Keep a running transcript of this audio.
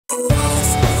Who's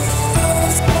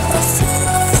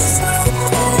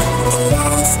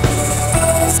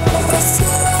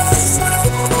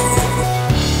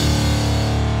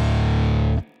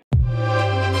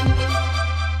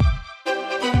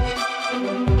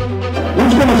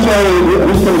going to say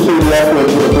the F word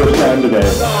for the first time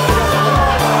today?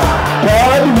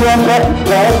 Todd, you want that?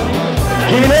 Todd?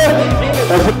 Gina?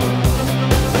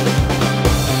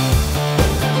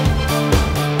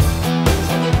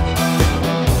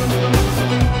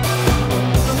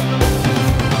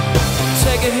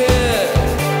 Take a hit.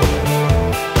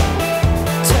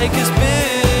 Take as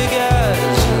big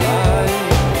as you like.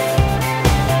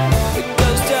 It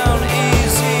goes down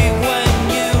easy when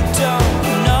you don't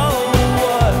know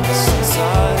what's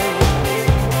inside.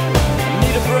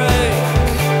 Need a break.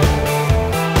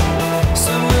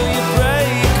 So will you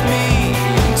break me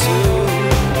in two?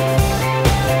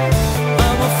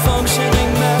 I'm a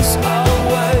functioning mess,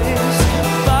 always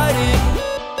fighting.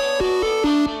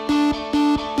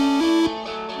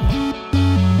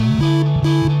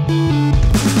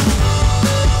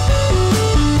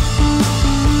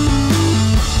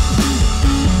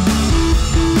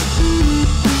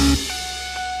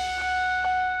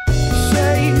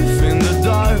 Safe in the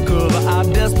dark of our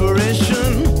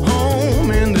desperation,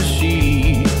 home in the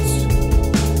sheets.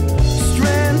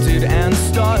 Stranded and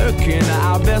stuck in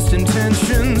our best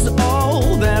intentions,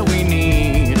 all that we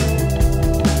need.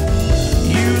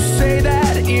 You say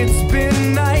that it's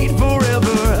been night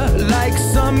forever, like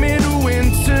some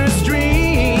midwinter's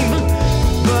dream.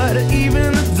 But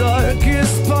even the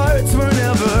darkest parts were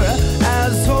never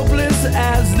as hopeless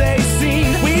as they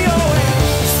seem. We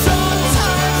always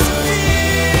sometimes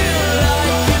feel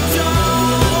like you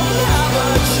don't have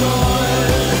a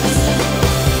choice.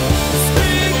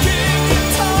 Speaking in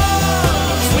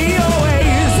tongues, we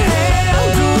always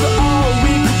handled all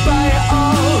we could buy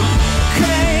all.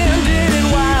 Candid and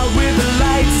wild with the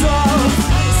lights off.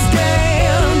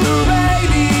 Scan the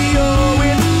radio,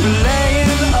 it's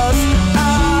laying us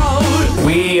out.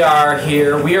 We are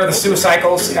here. We are the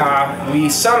Suicycles. We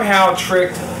somehow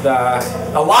tricked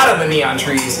a lot of the Neon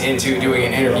Trees into doing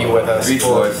an interview with us.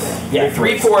 Yeah,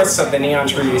 3/4 of the Neon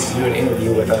Trees to do an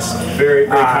interview with us. Very,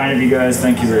 very kind of you guys.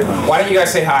 Thank you very much. Why don't you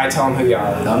guys say hi? Tell them who you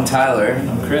are. I'm Tyler.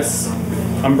 I'm Chris.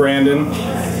 I'm Brandon.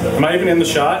 Am I even in the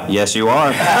shot? Yes, you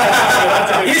are.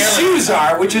 His shoes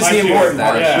are, which is My the shoes. important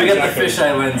part. Yeah, We got exactly. the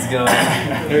fisheye lens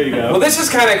going. There you go. Well, this is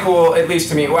kind of cool, at least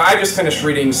to me. Well, I just finished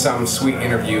reading some sweet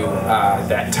interview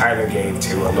that Tyler gave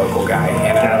to a local guy,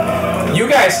 and you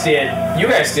guys did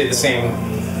the same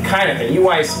kind of thing. You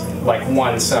guys like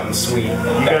won some sweet.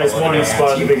 You guys won a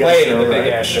spot at the You Big Ass played Show, at the Big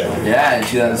right? Ass Show, Yeah, in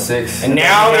 2006. and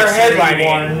now they're We headlining.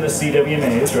 won the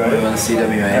CWMAs, We right? won the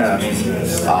CWA, which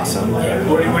is awesome. What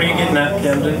are you getting at,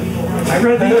 Camdy? I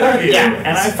read the interview, Yeah.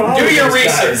 and I followed Do your these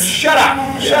research. guys. Shut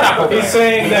up. Shut up. Over He's there.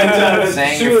 saying that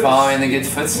Saying you're following the good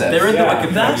footsteps. They're in the Yeah,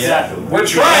 Wikipedia. exactly. We're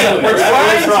trying. We're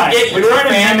trying to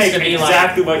mimic mimic to be like.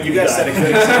 exactly what you guys said.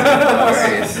 No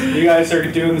worries. You guys are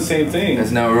doing the same thing.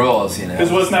 There's no rules, you know.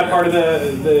 Because wasn't that part of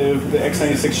the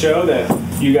X96 show that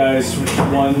you guys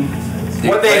won?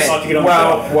 What they I'll have to get on the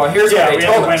well, here's Yeah, what we they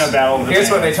have told to win us. a battle of the Here's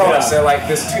what they bands. told Yeah. us. They're like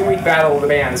this 2-week battle of the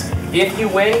bands. If you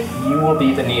win, you will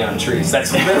beat the Neon Trees.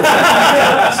 That's literally.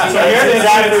 So here's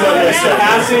exactly what they said.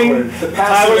 Passing,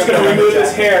 Tyler's going to remove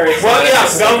his hair. It's Well, yeah,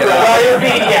 Velcro. well, you're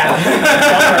beat,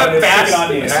 yeah. It's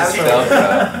on you. That's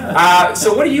Velcro. right.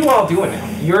 So what are you all doing now?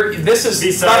 This is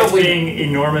Besides probably being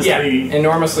enormously...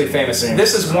 enormously famous.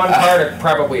 This is one part of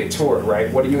probably a tour,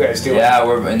 right? What are you guys doing? Yeah,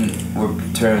 we're touring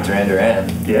with Duran Duran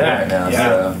right now,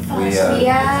 so we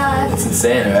Yeah, it's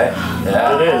insane, right?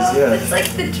 Yeah. It is, yeah. it's like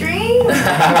the dream.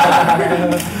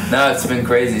 No, it's been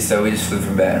crazy. So we just flew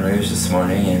from Baton Rouge this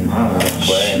morning and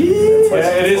playing. Yeah,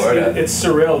 it is. It's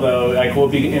surreal though. Like we'll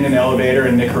be in an elevator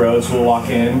and Nick Rhodes will walk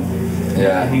in,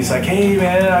 Yeah. and he's like, "Hey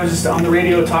man, I was just on the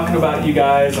radio talking about you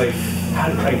guys. Like,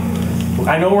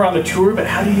 I know we're on the tour, but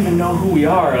how do you even know who we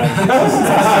are?" Like,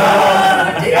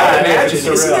 Yeah, imagine. it's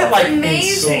Isn't it like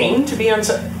amazing. insane to be on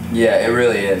set? Yeah, it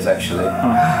really is actually,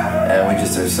 and we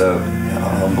just are so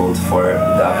humbled for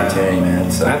the opportunity,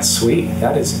 man. So That's sweet.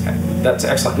 That's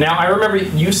excellent. Now I remember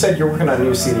you said you're working on a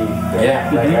new CD.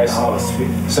 Yeah. Right, guys? Oh, sweet.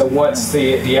 So do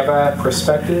you have a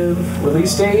prospective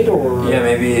release date or? yeah,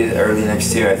 maybe early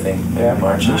next year, I think. Yeah.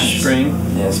 March-ish. Spring.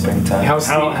 Yeah, springtime.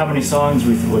 How many songs are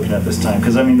we looking at this time?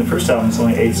 Because I mean, the first album's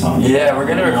only 8 songs. Yeah, we're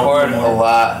gonna record a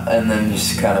lot and then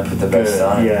just kind of put the best Good,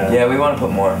 on. yeah. Yeah, we want to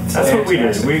put more. So, That's what we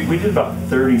did. We did about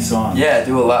 30 songs. yeah,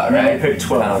 do a lot, And then right? we picked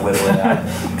 12. Kind of whittle it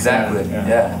out. Exactly. Yeah.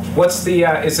 Yeah. What's the?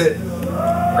 Is it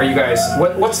are you guys?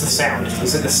 What's the sound?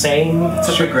 Is it the same? It's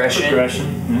a progression.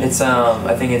 It's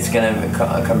I think it's gonna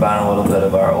combine a little bit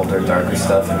of our older, darker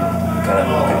stuff and kind of a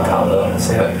good combo, but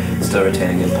still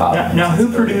retaining good pop. Now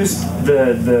who produced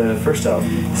the first album?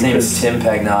 His name is Tim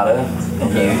Pagnotta, and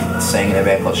he sang in a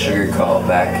band called Sugar Call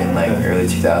back in like early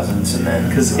 2000s, and then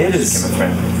because it is became a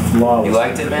friend. Flawless. You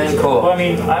liked it, man? Cool. Well, I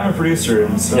mean, I'm a producer,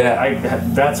 and so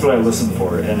that's what I listen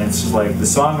for, and it's just like the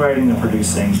songwriting and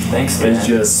producing is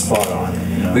just spot on.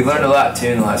 You know? We've learned a lot too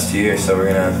in the last 2 years, so we're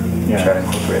gonna try to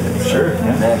incorporate it. Sure,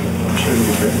 I'm sure it'll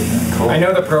be great. Yeah. Cool. I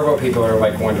know the Provo people are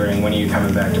like wondering when are you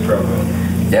coming back to Provo.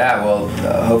 Yeah, well,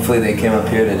 hopefully they came up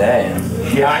here today. And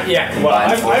well,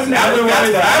 I've never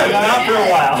wanted that. Not for a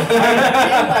while.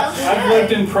 I've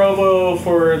lived in Provo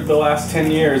for the last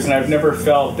 10 years, and I've never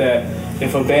felt that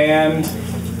if a band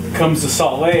comes to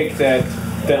Salt Lake that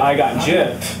I got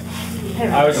gypped.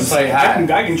 I was just like, I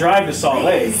can drive to Salt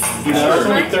Lake. You know, it's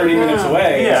only 30 minutes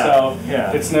away, so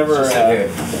it's never.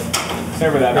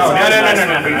 Never that. Oh,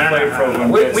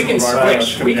 no. We can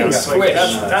switch. We can switch.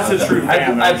 That's a true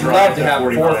fan. I'd love to have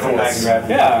 4 fools.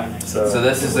 Yeah. So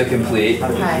this is the complete.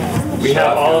 We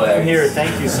have all of them here.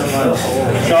 Thank you so much.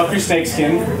 Show off your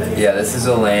snakeskin. Yeah, this is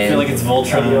Elaine. I feel like it's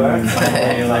Voltron.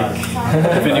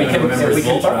 We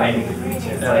can buy.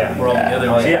 We're all together.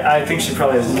 Yeah, I think she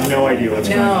probably has no idea what's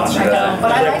going on.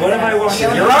 But I like what have I watched?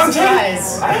 You're on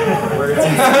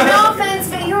No offense,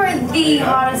 but you are the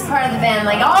hottest part of the band.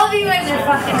 Like, all of you guys are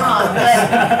fucking hot,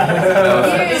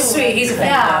 but you're sweet. He's a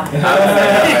fan.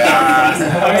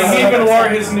 I mean, he even wore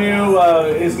his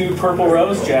new purple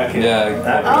rose jacket.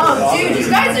 Yeah. Oh, dude, you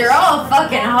guys are all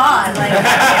fucking hot. Like,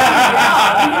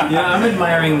 Yeah, I'm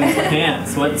admiring these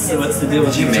pants. What's the deal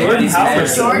with you? Jordan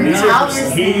Jordan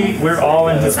Halverson. We're all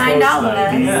in his Signed clothes. out with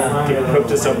us. He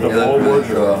hooked us up with You a look whole really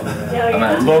wardrobe.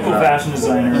 cool. Local fashion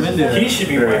designer. He should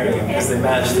be wearing them because they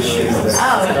match the shoes.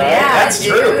 Oh, yeah, That's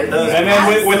dude. true. And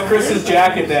then with Chris's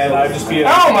jacket, then I'd just be an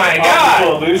Oh my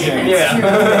optical God! illusion.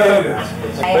 Yeah.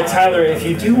 But Tyler, if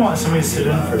you do want somebody to sit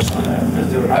in for something,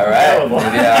 All right.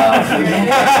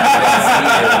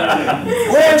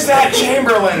 Where's that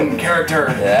Chamberlain character?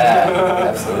 Yeah,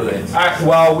 absolutely.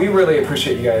 Well, we really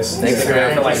appreciate you guys. Thanks for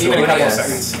like even a couple of us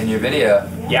seconds. in your video.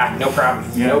 Yeah, no problem.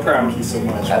 No problem. Thank you so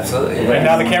much. Absolutely. And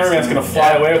now the cameraman's gonna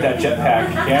fly away with that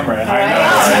jetpack camera.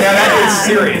 I know that is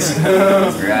serious.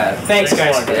 Rad. Thanks,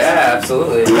 guys. Yeah,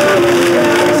 absolutely. Sounds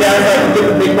like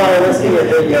a big bottle of whiskey. You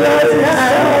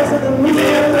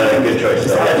made a good choice.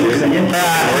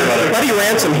 Buddy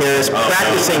Ransom here is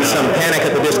practicing some Panic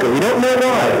at the Disco. We don't know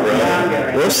why.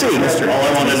 We'll see. It's a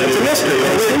mystery.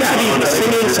 He seems to be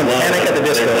singing some Panic at the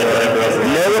Disco.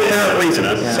 No apparent reason.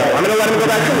 So I'm going to let him go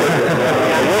back to work.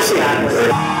 We'll see.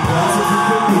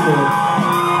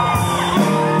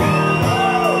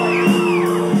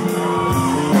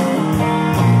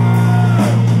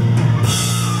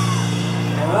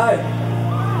 Alright.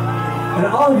 And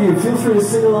all of you, feel free to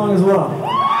sing along as well.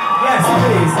 Yes,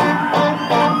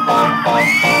 please.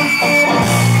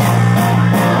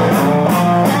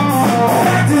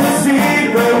 Back to the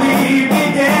street where we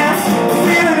began,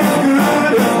 feeling as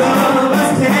good as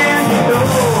lovers can, you know.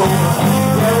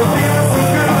 Yeah, we're feeling so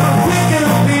good, thinking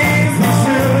of things we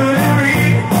shouldn't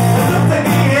read. It looks like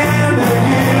the end of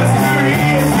history,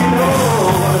 as you know.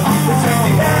 We took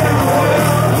the end of the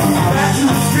world, back to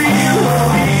the street where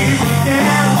we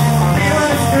began,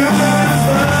 feeling as good as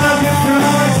love you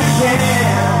could, you can.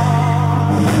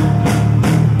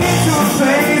 Into a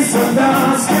place of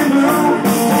dusk and blue,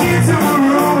 into a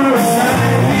room where it's night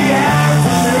in the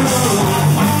afternoon.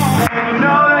 And you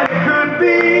know that it could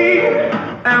be,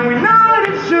 and we know that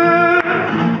it should,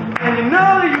 and you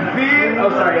know that you feel. Oh,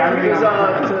 sorry, I'm reading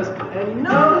on. And you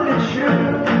know that it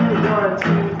should. 1,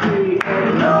 2, 3, and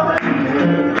you know that you need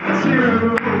to.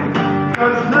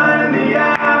 'Cause it's night in the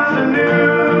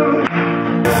afternoon.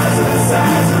 Rise to the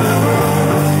sides of the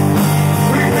room.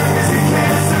 We can miss you,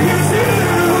 can't so you too.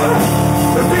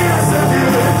 But feeling so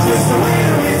good, just the way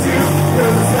that we do.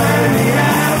 'Cause it's night in the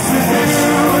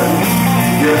afternoon.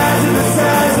 Your eyes are the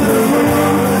size of the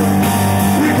room.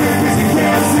 We can miss you,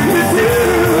 can't so you too.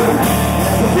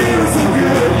 But feeling so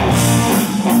good.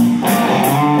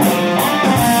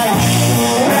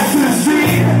 Back to the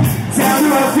street, down to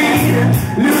our feet,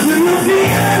 losing the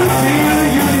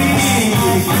feeling you need.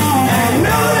 And you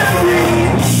know that we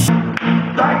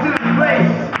back to the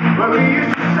place where we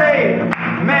used to say,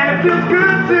 man, it feels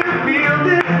good to feel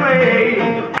this way.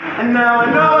 And now I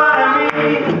know what I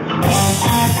mean.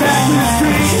 Back to the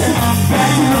street, back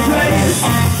to the place,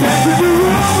 back to the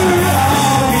room where it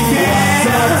all began.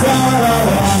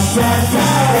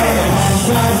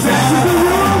 Back to the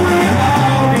room where it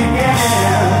all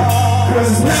began. 'Cause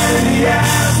it's night in the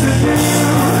afternoon.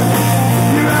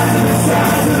 Your eyes are the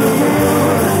size of the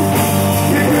moon.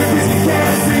 You're good 'cause you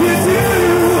can't see it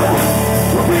too.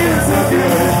 We're feeling so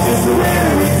good, just the way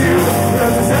that we do.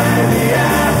 From the sun in the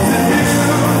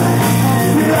afternoon.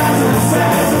 Your eyes are the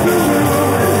size of the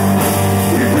moon.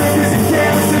 You're good 'cause you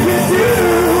can't see it too.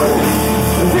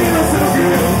 We're feeling so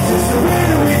good, just the way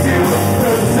that we do.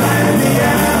 From the sun in the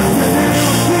afternoon.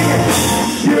 Sing it.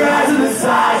 Your eyes are the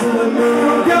size of the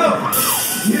moon. Go.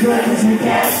 You're good 'cause you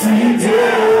can't see it too.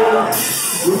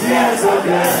 We're feeling so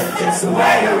good, just the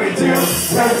way that we do.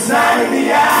 From